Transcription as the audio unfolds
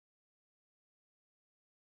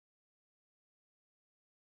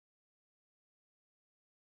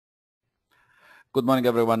Good morning,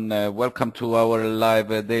 everyone. Welcome to our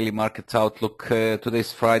live daily market outlook. Today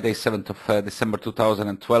is Friday, 7th of December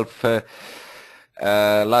 2012,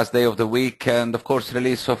 last day of the week, and of course,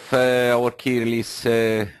 release of our key release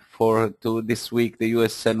for this week, the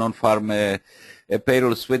U.S. non-farm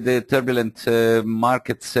payrolls. With the turbulent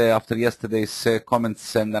markets after yesterday's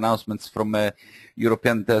comments and announcements from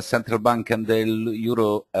European Central Bank and the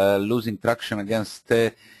euro losing traction against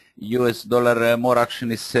US dollar, more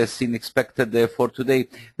action is seen expected for today.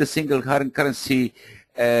 The single currency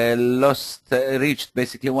reached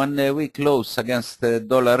basically 1 week lows against the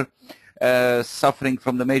dollar, suffering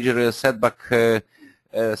from the major setback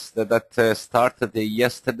that started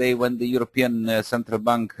yesterday when the European Central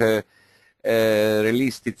Bank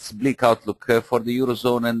released its bleak outlook for the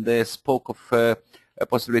Eurozone and spoke of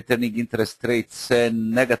possibly turning interest rates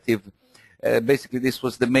negative. Basically, this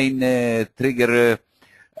was the main trigger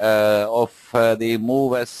of the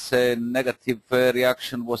move, as negative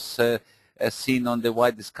reaction was seen on the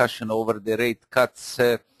wide discussion over the rate cuts.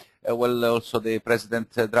 Also the President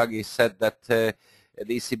Draghi said that the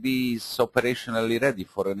ECB is operationally ready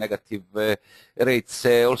for negative rates.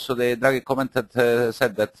 Also the Draghi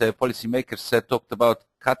said that policymakers talked about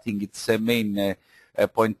cutting its main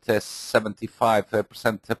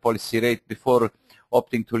 0.75% policy rate before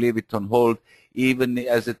opting to leave it on hold, even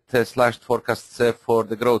as it slashed forecasts for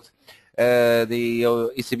the growth. The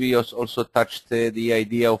ECB also touched the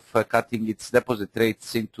idea of cutting its deposit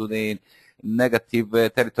rates into the negative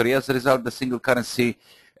territory. As a result, the single currency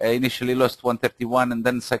initially lost 131 and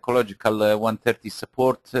then psychological 130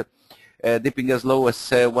 support, dipping as low as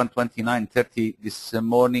 129.30 this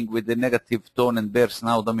morning, with the negative tone and bears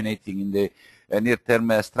now dominating in the near-term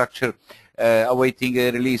structure, awaiting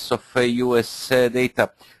a release of U.S. data.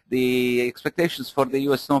 The expectations for the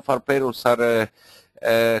U.S. non-farm payrolls are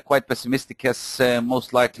quite pessimistic, as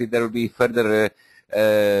most likely there will be further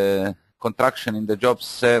contraction in the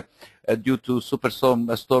jobs due to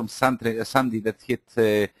Superstorm Sandy that hit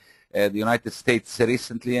the United States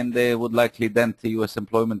recently, and would likely dent the U.S.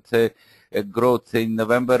 employment growth in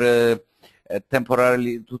November.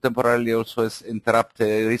 Temporarily also interrupt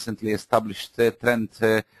recently established trend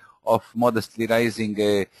of modestly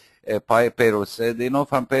rising payrolls. The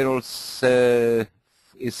non-farm payrolls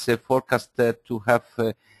is forecast to have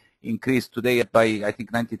increased today by, I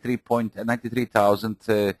think,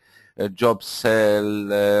 93,000 jobs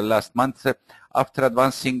last month, after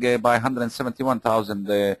advancing by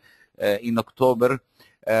 171,000 in October.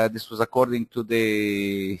 This was according to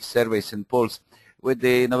the surveys and polls, with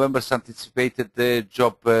the November's anticipated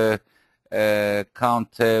job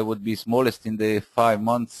count would be smallest in the 5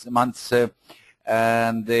 months.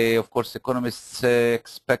 And of course, economists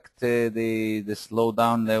expect the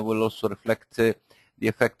slowdown will also reflect the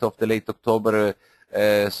effect of the late October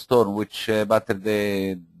storm, which battered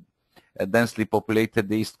the densely populated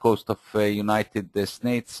the east coast of United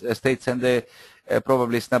States, and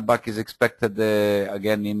probably snapback is expected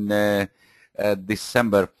again in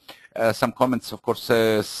December. Some comments, of course,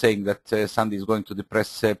 saying that Sandy is going to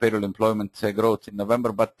depress payroll employment growth in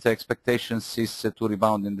November, but expectations is to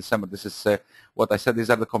rebound in December. This is what I said. These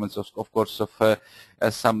are the comments, of course, of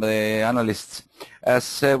some analysts.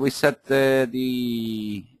 As we said,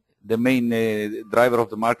 the main driver of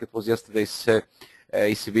the market was yesterday's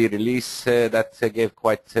ECB release that gave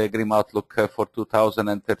quite a grim outlook for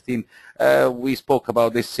 2013. We spoke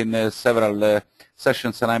about this in several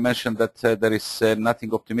sessions, and I mentioned that there is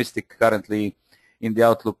nothing optimistic currently in the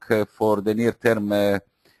outlook for the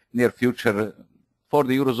near future for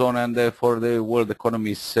the Eurozone and for the world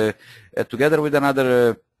economies, together with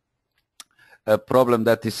another problem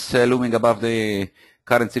that is looming above the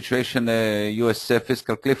current situation, U.S.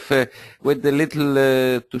 fiscal cliff, with the little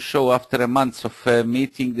to show after a month of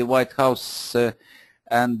meeting. The White House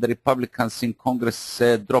and the Republicans in Congress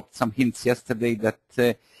dropped some hints yesterday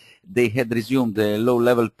that they had resumed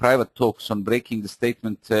low-level private talks on breaking the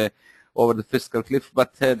statement over the fiscal cliff,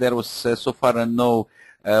 but there was so far no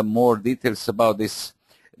more details about this.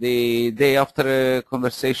 The day after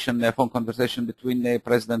a phone conversation between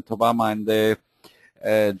President Obama and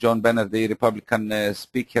John Boehner, the Republican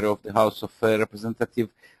Speaker of the House of Representatives,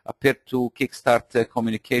 appeared to kickstart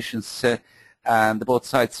communications, and both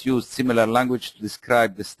sides used similar language to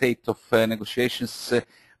describe the state of negotiations,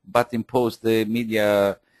 but imposed the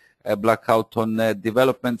media blackout on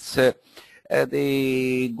developments.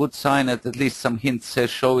 The good sign, at least some hints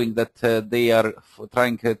showing that they are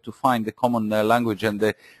trying to find a common language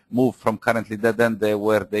and move from currently dead end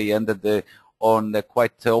where they ended on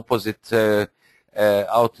quite opposite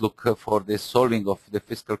outlook for the solving of the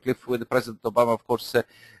fiscal cliff, with President Obama, of course,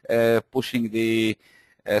 pushing the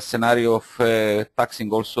scenario of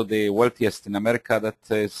taxing also the wealthiest in America,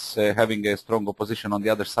 that is having a strong opposition on the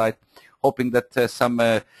other side, hoping that some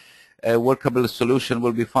workable solution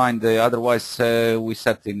will be found. Otherwise, we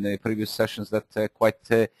said in the previous sessions that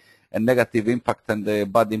quite a negative impact and a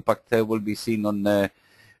bad impact will be seen on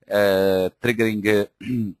triggering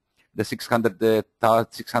the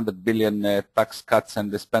 600 billion tax cuts and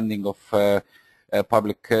the spending of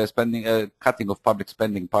public spending, cutting of public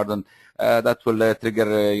spending, pardon, that will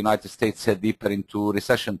trigger United States deeper into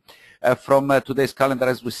recession. From today's calendar,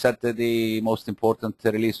 as we said, the most important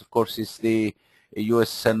release, of course, is the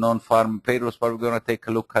U.S. non-farm payrolls, but we're going to take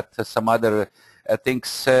a look at some other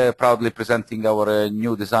things, proudly presenting our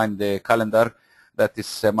new design, the calendar, that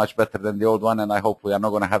is much better than the old one, and I hope we are not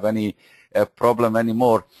going to have any problem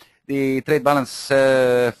anymore. The trade balance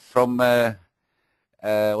from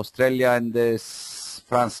Australia and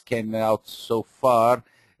France came out so far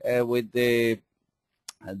with the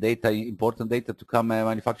data, important data to come,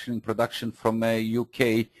 manufacturing production from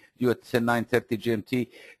UK due at 9:30 GMT.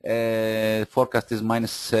 Forecast is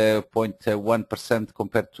minus 0.1%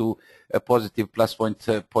 compared to a positive plus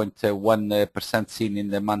 0.1% seen in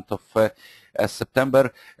the month of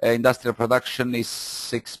September. Industrial production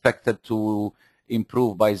is expected to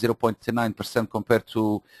improve by 0.9% compared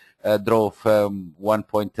to a draw of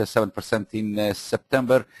 1.7% in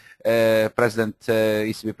September.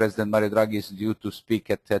 ECB President Mario Draghi is due to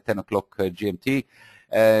speak at 10 o'clock GMT.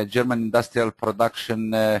 German industrial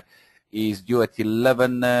production is due at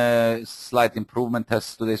 11, slight improvement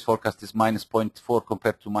as today's forecast is minus 0.4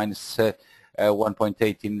 compared to minus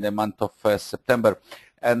 1.8 in the month of September.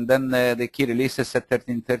 And then the key releases at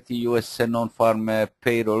 13:30 US non-farm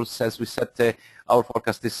payrolls. As we said, our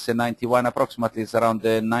forecast is 91, approximately is around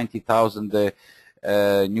 90,000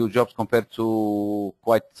 new jobs compared to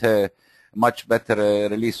quite much better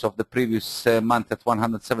release of the previous month at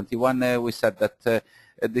 171. We said that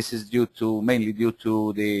this is mainly due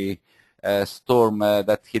to the storm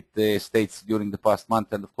that hit the States during the past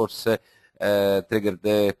month, and of course triggered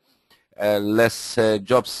the less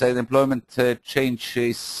jobs. The employment change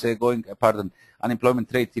is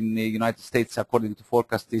unemployment rate in the United States, according to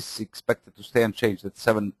forecast, is expected to stay unchanged at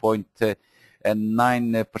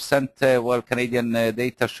 7.9%, while Canadian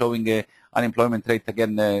data showing unemployment rate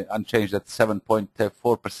again unchanged at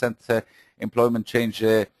 7.4%. Employment change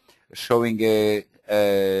showing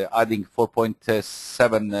adding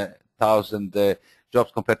 4.7 thousand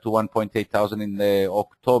jobs compared to 1.8 thousand in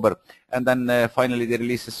October. And then finally the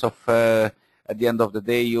releases of at the end of the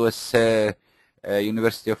day, US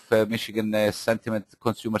University of Michigan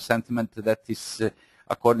consumer sentiment, that is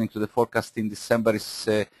according to the forecast in December is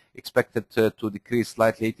expected to decrease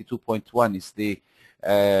slightly. 82.1 is the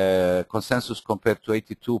consensus compared to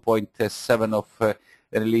 82.7 of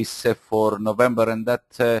release for November, and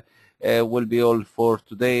that will be all for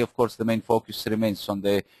today. Of course, the main focus remains on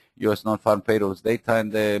the US non-farm payrolls data,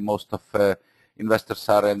 and most of investors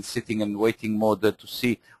are in sitting and waiting mode to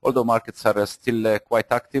see, although markets are still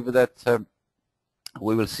quite active, that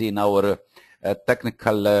we will see in our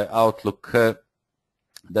technical outlook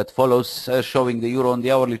that follows, showing the euro on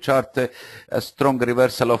the hourly chart, a strong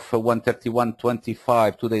reversal of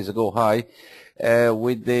 131.25 2 days ago high,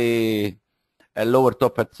 with the lower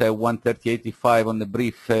top at 130.85 on the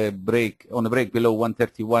brief break below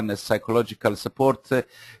 131 as psychological support,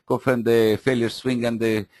 confirmed the failure swing and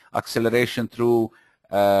the acceleration through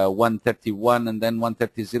 131 and then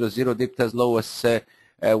 130.00, dipped as low as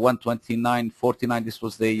 129.49. This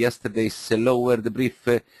was the yesterday's low, where the brief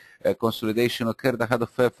consolidation occurred ahead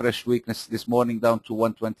of fresh weakness this morning down to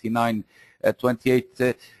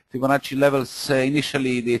 129.28. Fibonacci levels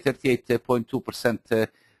initially the 38.2%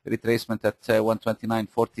 retracement at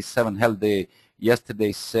 129.47 held the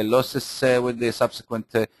yesterday's losses, with the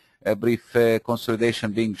subsequent brief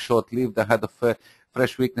consolidation being short-lived ahead of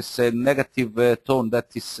fresh weakness. Negative tone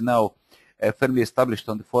that is now firmly established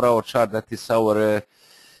on the 4-hour chart. That is our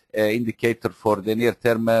indicator for the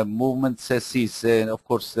near-term movements. Sees, of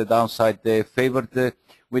course, the downside favored,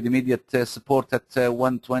 with immediate support at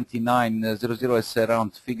 129.00 as a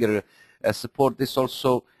round figure support. This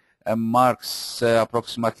also marks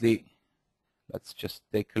approximately, let's just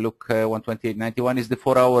take a look, 128.91 is the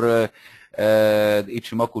 4-hour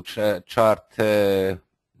Ichimoku chart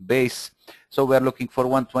base. So we are looking for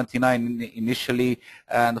 129 initially,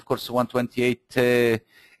 and of course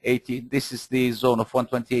 128.80. This is the zone of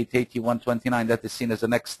 128.80, 129 that is seen as the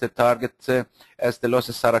next target, as the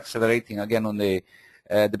losses are accelerating again on the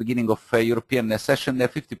beginning of European session.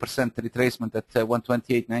 50% retracement at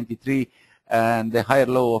 128.93, and the higher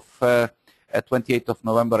low of 28th of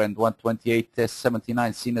November and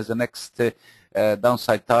 128.79 seen as the next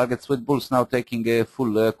downside targets, with bulls now taking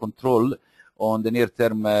full control on the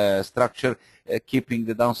near-term structure, keeping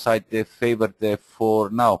the downside favored for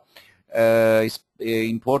now. It's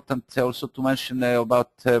important also to mention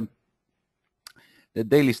about the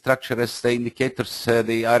daily structure, as the indicators,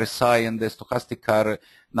 the RSI and the stochastic are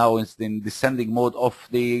now in descending mode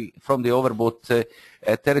from the overbought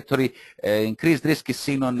territory. Increased risk is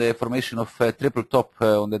seen on the formation of triple top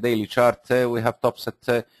on the daily chart. We have tops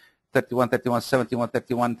at 31, 31, 71,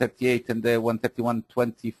 31, 38, and 131,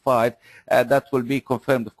 25. That will be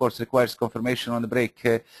confirmed. Of course, requires confirmation on the break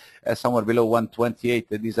somewhere below 128.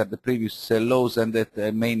 These are the previous lows, and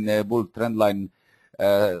the main bull trend line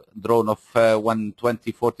drawn of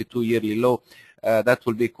 120.42 yearly low. That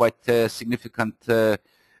will be quite significant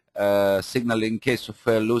signal in case of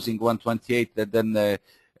losing 128. That then a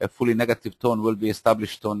fully negative tone will be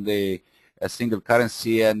established on the single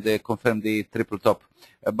currency and confirm the triple top.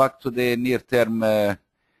 Back to the near-term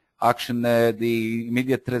action, the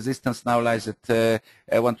immediate resistance now lies at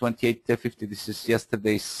 128.50. This is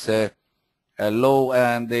yesterday's low,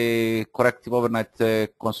 and the corrective overnight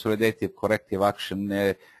consolidative corrective action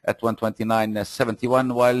at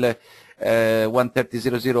 129.71, while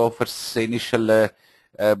 130.00 offers initial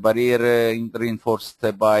barrier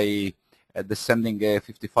reinforced by descending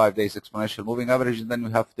 55 days exponential moving average. And then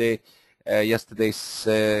we have the yesterday's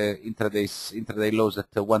intraday lows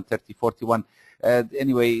at 130.41.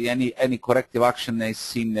 Anyway, any corrective action is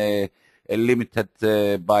seen limited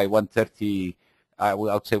by 130. I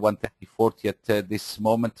would say 130.40 at this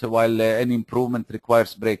moment, while any improvement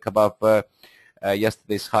requires break above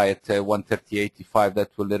yesterday's high at 130.85.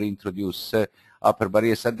 That will reintroduce upper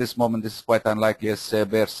barriers. At this moment, this is quite unlikely, as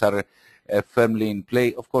bears are firmly in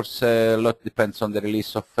play. Of course, a lot depends on the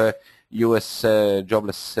release of U.S.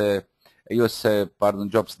 jobs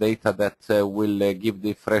data that will give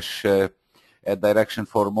the fresh direction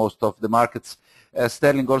for most of the markets.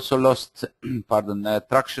 Sterling also lost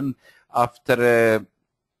traction after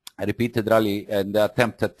a repeated rally and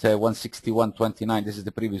attempt at 161.29. This is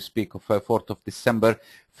the previous peak of 4th of December.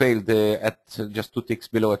 Failed at just 2 ticks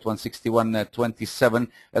below at 161.27.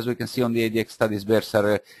 As we can see on the ADX studies, bears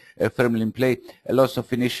are firmly in play. A loss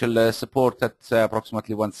of initial support at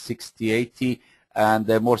approximately 160.80, and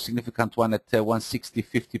a more significant one at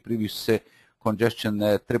 160.50. Previous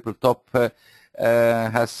congestion triple top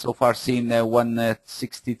has so far seen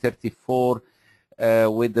 160.34.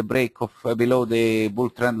 With the break of below the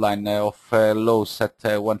bull trend line of lows at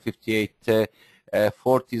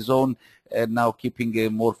 158.40 zone, now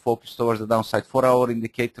keeping more focus towards the downside. 4-hour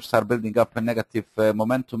indicators are building up a negative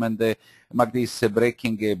momentum, and the MACD is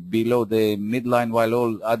breaking below the midline, while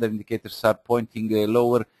all other indicators are pointing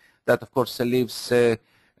lower. That, of course, leaves sees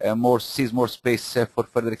more space for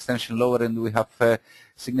further extension lower, and we have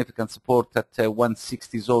significant support at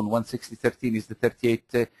 160 zone. 160.13 is the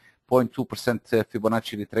 38.2%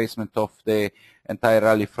 Fibonacci retracement of the entire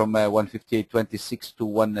rally from 158.26 to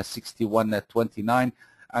 161.29,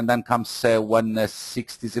 and then comes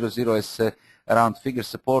 160.00 as round figure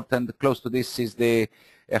support, and close to this is the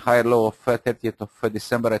higher low of 30th of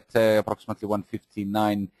December at approximately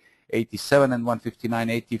 159.87 and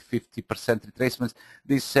 159.80, 50% retracements.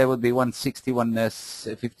 This would be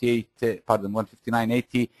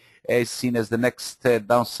 159.80 is seen as the next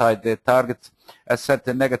downside target. As said,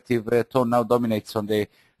 the negative tone now dominates on the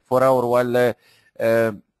 4-hour, while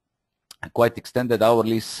quite extended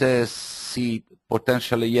hourly see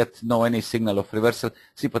potentially yet no any signal of reversal,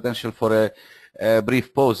 see potential for a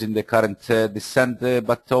brief pause in the current descent,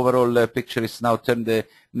 but overall picture is now turned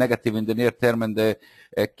negative in the near term, and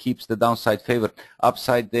keeps the downside favored.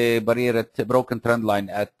 Upside, the barrier at broken trend line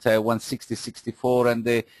at 160.64, and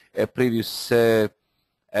the previous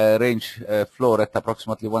range floor at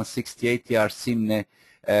approximately 160.80 are seen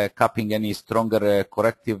capping any stronger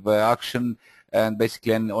corrective action, and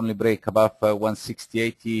basically an only break above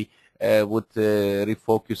 160.80 would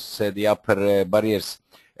refocus the upper barriers.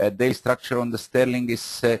 Daily structure on the sterling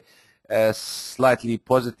is slightly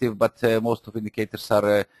positive, but most of indicators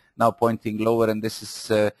are now pointing lower, and this is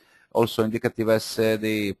also indicative as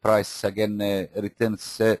the price again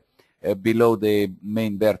returns below the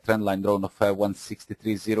main bear trend line drawn of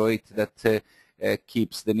 163.08. That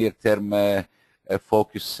keeps the near-term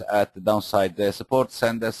focus at the downside supports,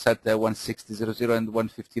 and as said, 160.00 and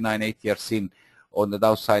 159.80 are seen on the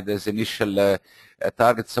downside as initial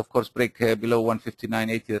targets. Of course, break below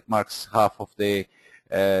 159.80, that marks half of the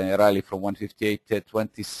rally from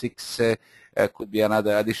 158.26. Could be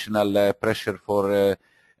another additional pressure for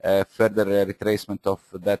further retracement of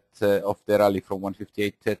that of the rally from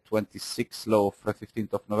 158.26 low of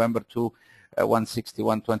 15th of November to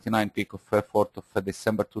 161.29 peak of 4th of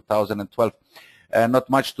December 2012. Not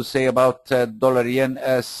much to say about dollar yen,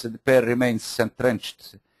 as the pair remains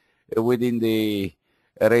entrenched within the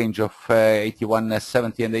range of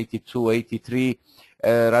 81.70 and 82.83,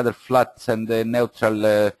 rather flat and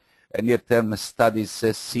neutral. Near-term studies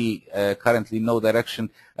see currently no direction.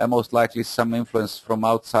 Most likely some influence from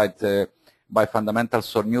outside by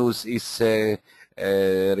fundamentals or news is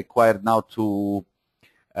required now to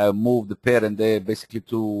move the pair and basically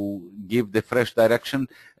to give the fresh direction.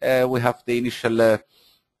 We have the initial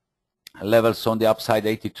levels on the upside,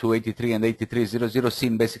 82, 83 and 83.00,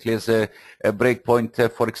 seen basically as a break point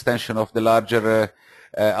for extension of the larger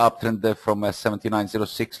uptrend from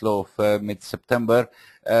 79.06 low of mid-September,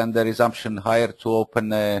 and the resumption higher to open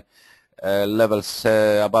levels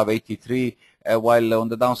above 83, while on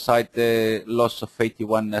the downside the loss of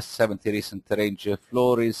 81.70 recent range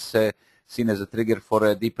floor is seen as a trigger for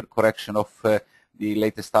a deeper correction of the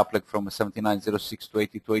latest uplift from 79.06 to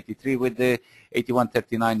 82.83, with the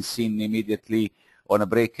 81.39 seen immediately on a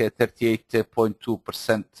break,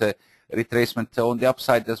 38.2% retracement on the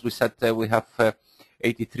upside. As we said, we have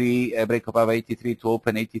 83, break above 83 to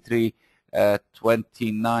open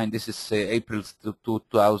 83.29. This is April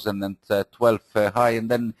 2012 high, and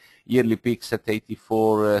then yearly peaks at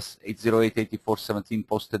 84.808, 84.17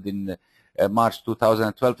 posted in March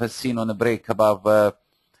 2012, has seen on a break above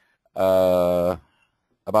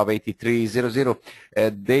 83.00.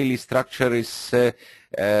 Daily structure is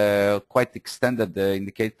quite extended.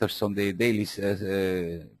 Indicators on the daily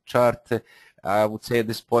chart, I would say at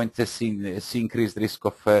this point, see increased risk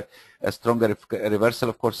of a stronger reversal.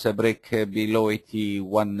 Of course, a break below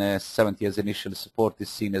 81.70 as initial support is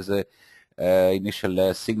seen as a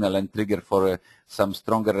initial signal and trigger for some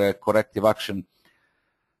stronger corrective action.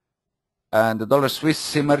 And the dollar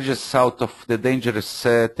Swiss emerges out of the dangerous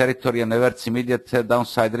territory and averts immediate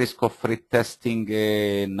downside risk of retesting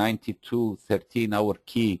 92.13, our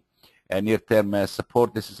key near-term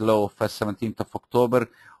support. This is low of 17th of October.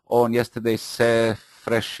 On yesterday's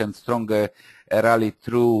fresh and strong rally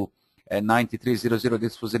through 93.00,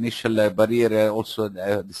 this was initial barrier, also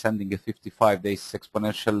descending a 55 days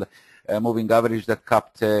exponential moving average that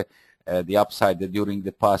capped the upside during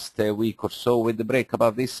the past week or so, with the break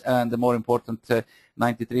above this and the more important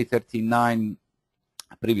 93.39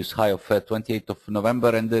 previous high of 28th of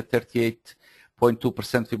November, and the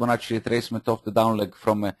 38.2% Fibonacci retracement of the down leg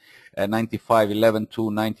from 95.11 to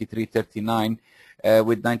 93.39,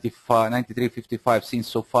 with 93.55 seen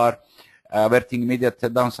so far, averting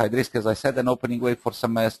immediate downside risk, as I said, and opening way for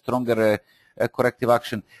some stronger corrective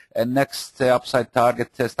action. Next upside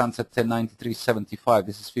target stands at 93.75.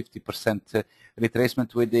 This is 50%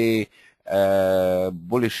 retracement, with the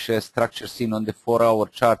bullish structure seen on the 4-hour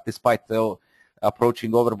chart, despite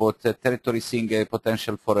approaching overbought territory, seeing a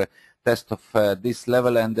potential for a test of this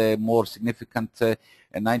level and a more significant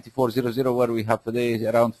 94.00, where we have the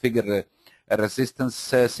round figure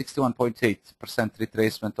resistance, 61.8%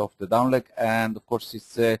 retracement of the down leg, and of course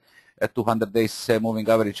it's a 200 days moving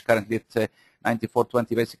average currently at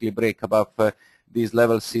 94.20. Basically break above these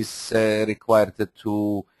levels is required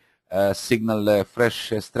to signal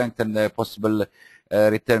fresh strength and possible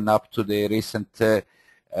return up to the recent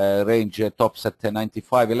range tops at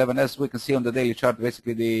 95.11. As we can see on the daily chart,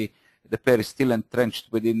 basically the pair is still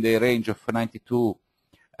entrenched within the range of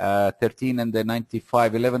 92.13 and the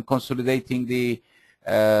 95.11, consolidating the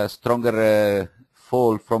stronger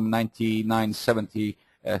fall from 99.70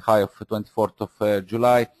 high of 24th of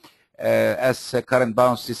July, as current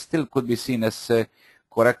bounces still could be seen as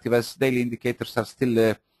corrective, as daily indicators are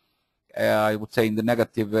still I would say in the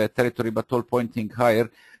negative territory, but all pointing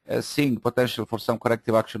higher, seeing potential for some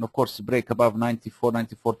corrective action. Of course, break above 94,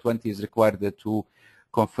 94.20 is required to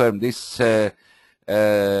confirm this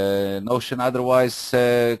notion. Otherwise,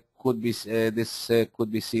 could be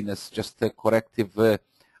could be seen as just a corrective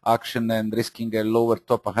action and risking a lower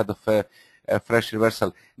top ahead of a fresh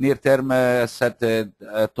reversal. Near term, said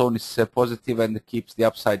tone is positive and keeps the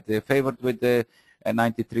upside favored, with the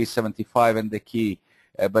 93.75 and the key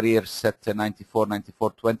barrier set 94,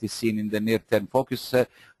 94.20 seen in the near term focus,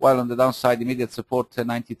 while on the downside immediate support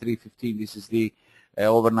 93.15. This is the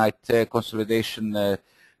overnight consolidation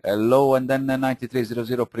low, and then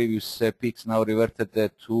 93.00 previous peaks now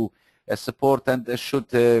reverted to support, and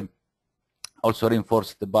should also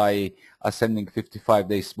reinforced by ascending 55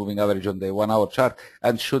 days moving average on the 1-hour chart,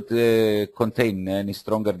 and should contain any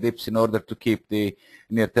stronger dips in order to keep the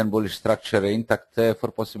near-term bullish structure intact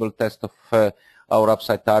for possible test of our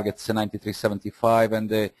upside targets 93.75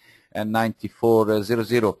 and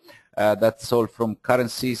 94.00. That's all from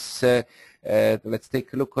currencies. Let's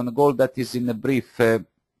take a look on gold. That is in a brief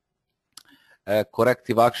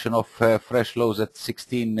corrective action of fresh lows at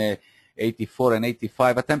 16.84 and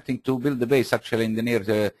 85, attempting to build the base actually in the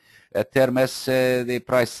near term as the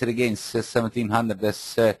price regains 1700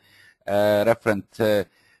 as reference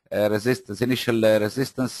resistance, initial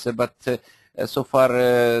resistance, but so far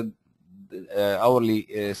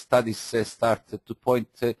hourly studies start to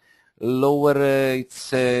point lower.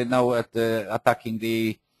 It's now at attacking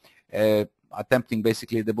the attempting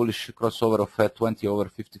basically the bullish crossover of 20 over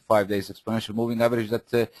 55 days exponential moving average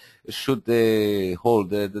that should hold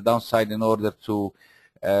the downside in order to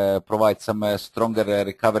provide some stronger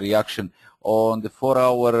recovery action. On the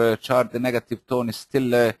 4-hour chart, the negative tone is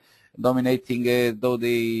still dominating, though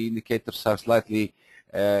the indicators are slightly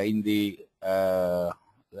in the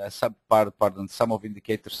some of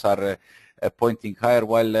indicators are pointing higher,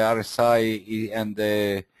 while RSI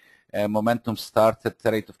and momentum started,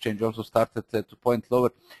 the rate of change also started to point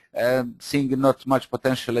lower. Seeing not much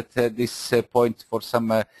potential at this point for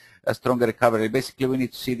some stronger recovery. Basically, we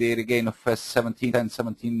need to see the regain of 1710,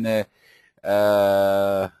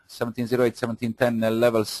 1708, 1710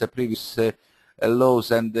 levels, previous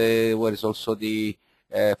lows, and where is also the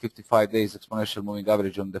 55 days exponential moving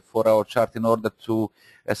average on the 4-hour chart in order to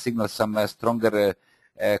signal some stronger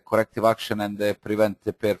corrective action and prevent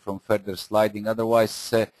the pair from further sliding.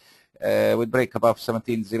 Otherwise, we break above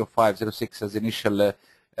 1705.06 as initial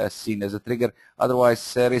seen as a trigger.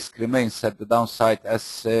 Otherwise, risk remains at the downside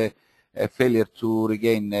as a failure to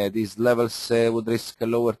regain these levels would risk a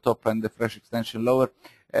lower top and the fresh extension lower.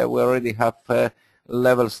 We already have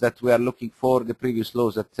levels that we are looking for. The previous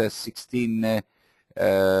lows at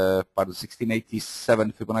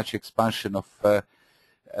 1687 Fibonacci expansion of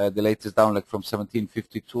the latest down leg from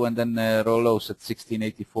 1752, and then roll lows at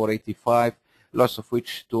 1684.85. Loss of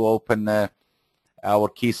which to open our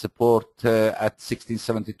key support at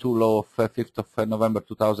 1672 low of 5th of November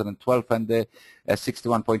 2012, and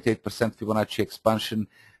 61.8% Fibonacci expansion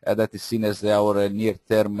that is seen as our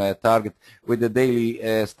near-term target, with the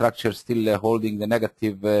daily structure still holding the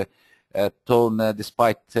negative tone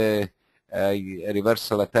despite a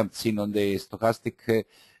reversal attempt seen on the stochastic.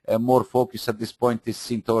 More focus at this point is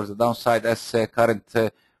seen towards the downside as current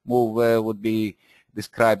move would be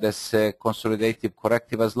described as consolidative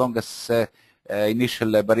corrective, as long as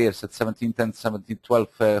initial barriers at 1710,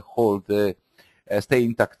 1712 hold, stay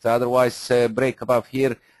intact. Otherwise, break above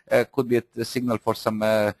here could be a signal for some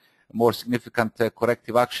more significant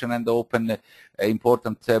corrective action, and open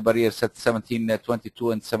important barriers at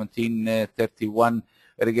 1722 and 1731,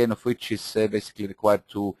 regain of which is basically required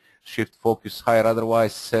to shift focus higher.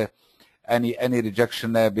 Otherwise, any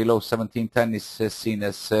rejection below 1710 is seen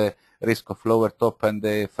as risk of lower top and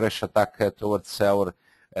a fresh attack towards our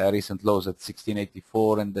recent lows at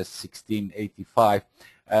 1684 and 1685.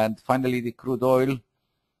 And finally, the crude oil.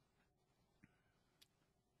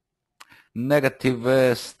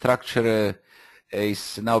 Negative structure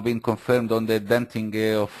is now being confirmed on the denting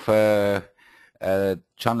of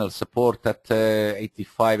channel support at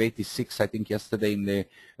 85, 86. I think yesterday in the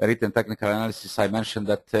written technical analysis I mentioned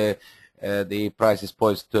that the price is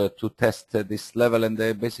poised to test this level, and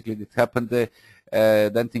basically it happened,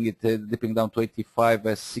 denting it, dipping down to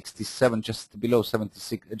 85.67, just below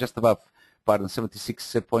 76, just above, pardon,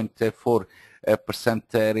 76.4%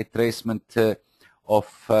 retracement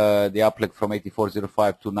of the upleg from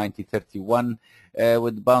 84.05 to 90.31,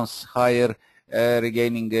 with bounce higher,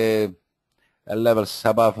 regaining levels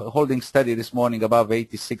above, holding steady this morning above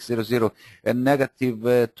 86.00. A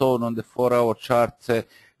negative tone on the 4-hour chart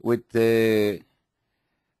with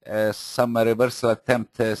some reversal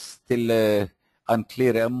attempt still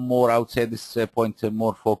unclear. More outside this point,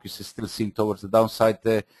 more focus is still seen towards the downside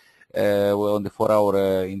on the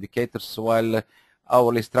 4-hour indicators, while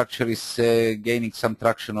hourly structure is gaining some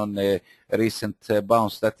traction on a recent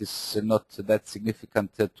bounce. That is not that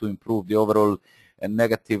significant to improve the overall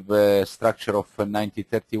negative structure of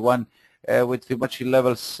 90.31, with Fibonacci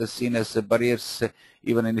levels seen as barriers.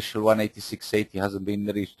 Even initial 186.80 hasn't been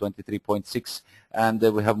reached, 23.6, and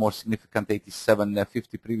we have more significant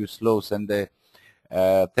 87.50 previous lows and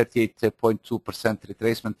 38.2%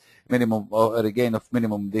 retracement. Minimum regain of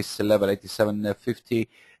minimum this level 87.50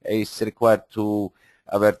 is required to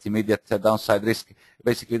avert immediate downside risk.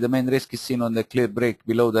 Basically, the main risk is seen on the clear break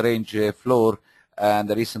below the range floor and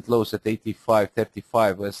the recent lows at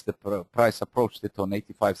 85.35 as the price approached it on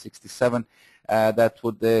 85.67. That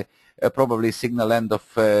would probably signal end of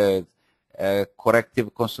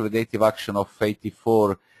corrective consolidative action of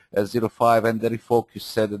 84 0.05 and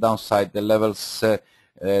refocus the downside the levels,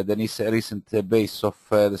 the recent base of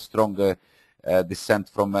the strong descent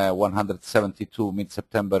from 172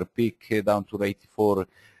 mid-September peak down to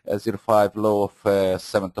 84.05 low of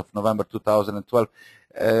 7th of November 2012,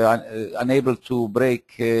 unable to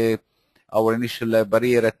break our initial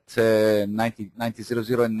barrier at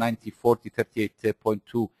 90.00 and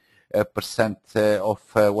 90.40, 38.2% of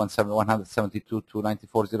 172 to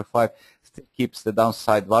 94.05 still keeps the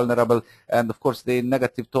downside vulnerable. And of course the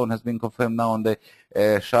negative tone has been confirmed now on the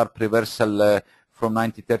sharp reversal from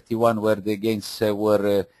 90.31 where the gains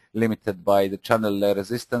were limited by the channel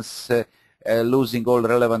resistance, losing all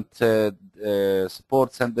relevant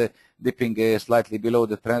supports and dipping slightly below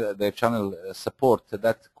the channel support.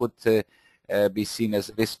 That could be seen as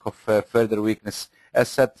a risk of further weakness. As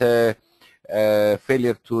said,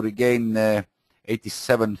 failure to regain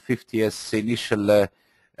 87.50 as initial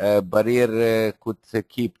barrier could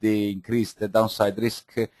keep the increased downside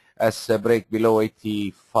risk as break below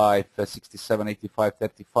 85.67,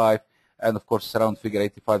 85.35, and of course around figure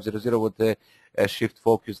 85.00 would shift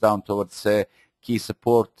focus down towards key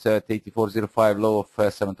support at 84.05 low of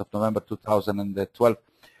 7th of November 2012.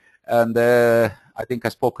 And I think I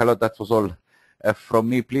spoke a lot. That was all from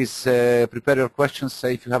me. Please prepare your questions.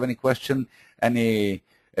 If you have any question, any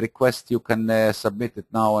request, you can submit it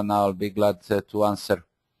now and I'll be glad to answer.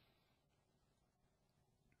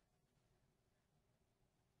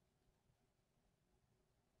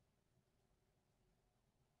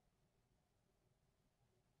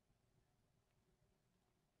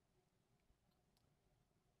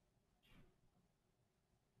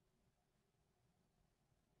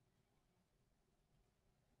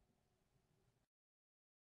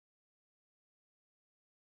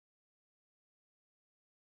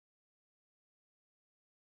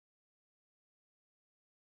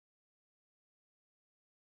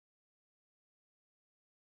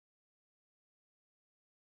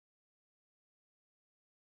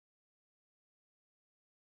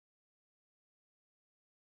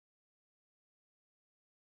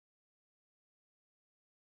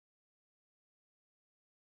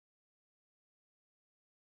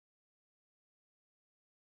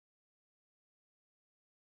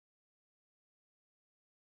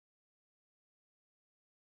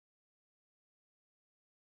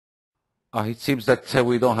 It seems that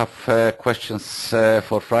we don't have questions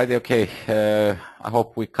for Friday. Okay, I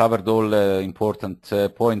hope we covered all important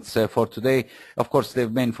points for today. Of course, the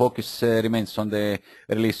main focus remains on the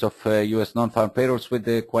release of U.S. non-farm payrolls with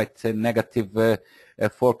the quite negative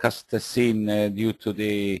forecast seen due to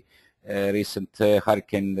the recent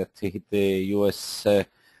hurricane that hit the U.S.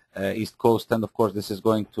 East Coast. And of course, this is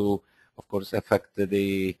going to, of course, affect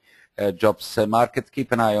the jobs market.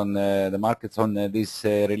 Keep an eye on the markets on these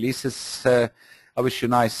releases. I wish you a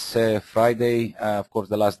nice Friday, of course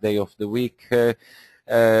the last day of the week,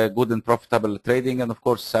 good and profitable trading, and of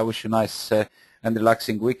course I wish you a nice and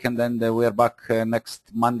relaxing weekend. And we are back next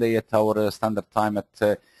Monday at our standard time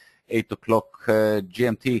at 8 o'clock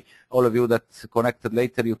GMT. All of you that connected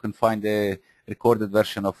later, you can find a recorded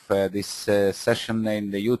version of this session in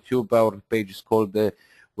the YouTube. Our page is called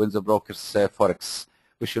Windsor Brokers Forex.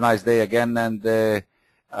 Wish you a nice day again, and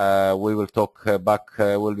we will talk back.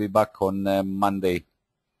 We'll be back on Monday.